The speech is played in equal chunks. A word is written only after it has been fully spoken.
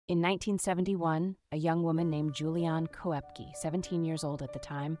In 1971, a young woman named Juliane Koepcke, 17 years old at the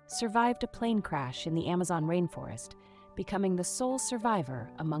time, survived a plane crash in the Amazon rainforest, becoming the sole survivor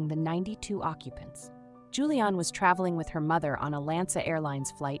among the 92 occupants. Juliane was traveling with her mother on a Lanza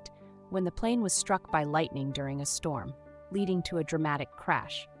Airlines flight when the plane was struck by lightning during a storm, leading to a dramatic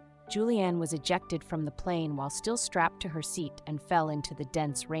crash. Juliane was ejected from the plane while still strapped to her seat and fell into the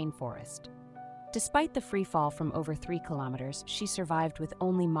dense rainforest. Despite the free fall from over 3 kilometers, she survived with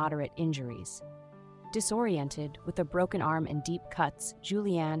only moderate injuries. Disoriented, with a broken arm and deep cuts,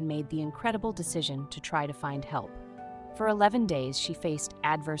 Juliane made the incredible decision to try to find help. For 11 days, she faced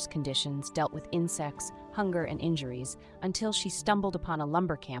adverse conditions, dealt with insects, hunger, and injuries, until she stumbled upon a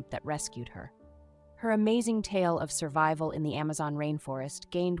lumber camp that rescued her. Her amazing tale of survival in the Amazon rainforest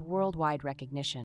gained worldwide recognition.